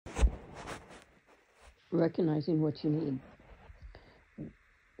Recognizing what you need.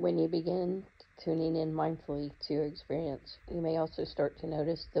 When you begin tuning in mindfully to your experience, you may also start to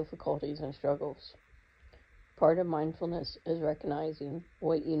notice difficulties and struggles. Part of mindfulness is recognizing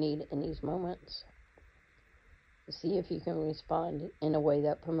what you need in these moments. See if you can respond in a way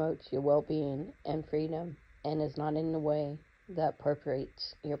that promotes your well being and freedom and is not in a way that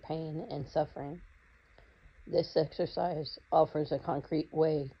perpetuates your pain and suffering. This exercise offers a concrete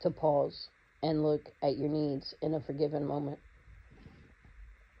way to pause and look at your needs in a forgiven moment.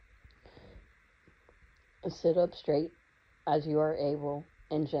 Sit up straight as you are able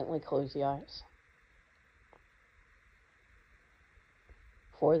and gently close the eyes.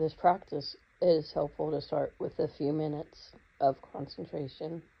 For this practice, it is helpful to start with a few minutes of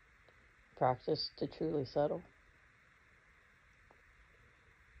concentration practice to truly settle.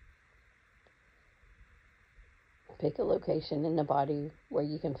 Pick a location in the body where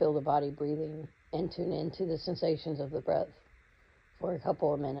you can feel the body breathing and tune into the sensations of the breath for a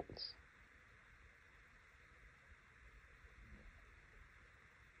couple of minutes.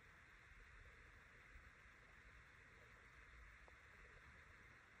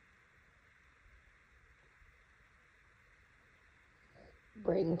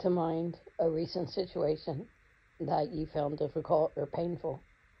 Bring to mind a recent situation that you found difficult or painful.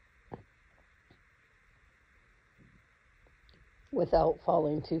 Without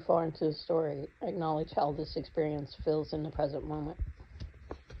falling too far into the story, acknowledge how this experience feels in the present moment.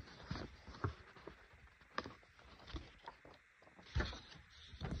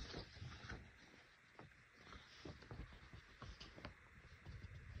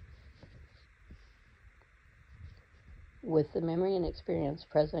 With the memory and experience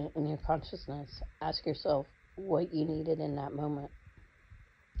present in your consciousness, ask yourself what you needed in that moment.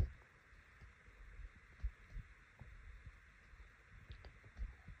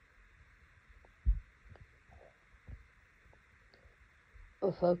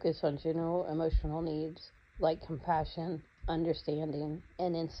 Focus on general emotional needs like compassion, understanding,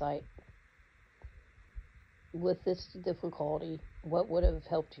 and insight. With this difficulty, what would have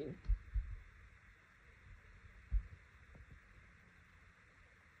helped you?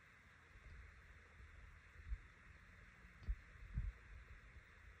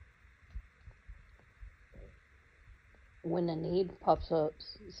 When a need pops up,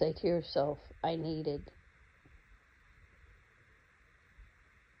 say to yourself, I needed.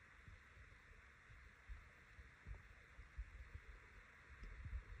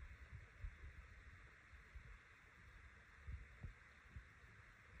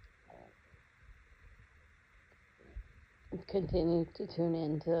 Continue to tune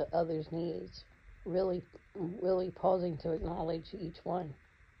in to others' needs, really pausing to acknowledge each one.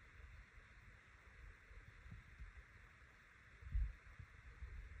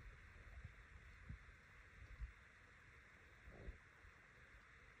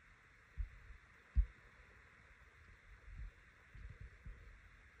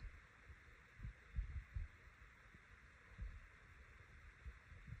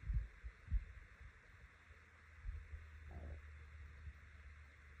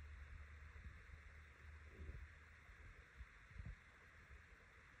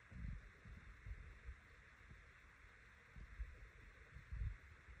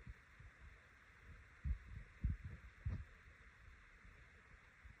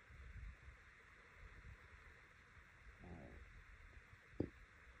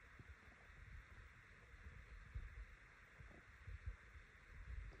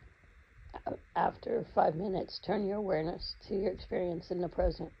 After 5 minutes, turn your awareness to your experience in the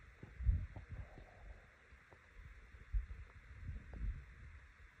present.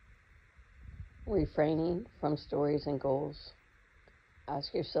 Refraining from stories and goals,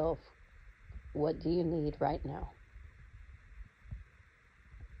 ask yourself, what do you need right now?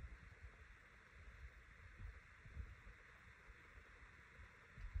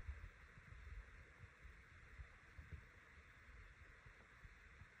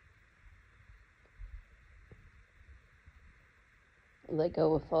 Let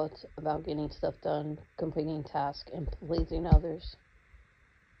go of thoughts about getting stuff done, completing tasks, and pleasing others.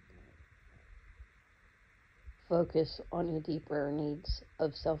 Focus on your deeper needs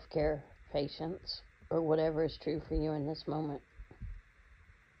of self-care, patience, or whatever is true for you in this moment.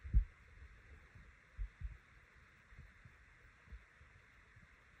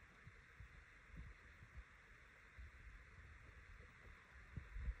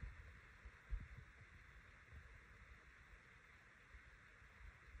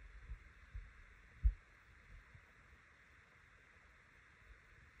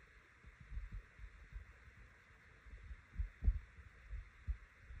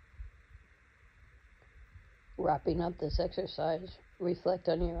 Wrapping up this exercise, reflect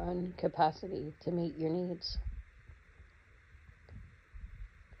on your own capacity to meet your needs.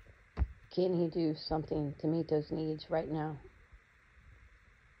 Can you do something to meet those needs right now?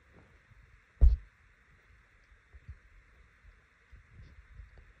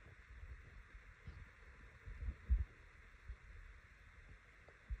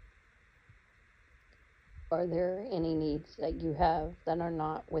 Are there any needs that you have that are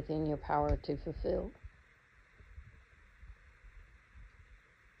not within your power to fulfill?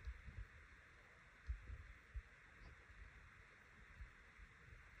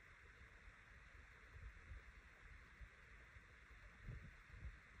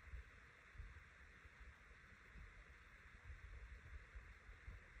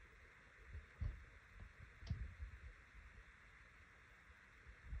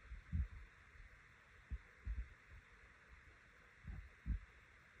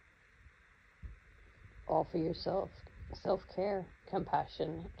 Offer yourself self care,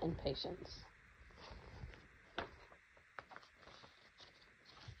 compassion, and patience.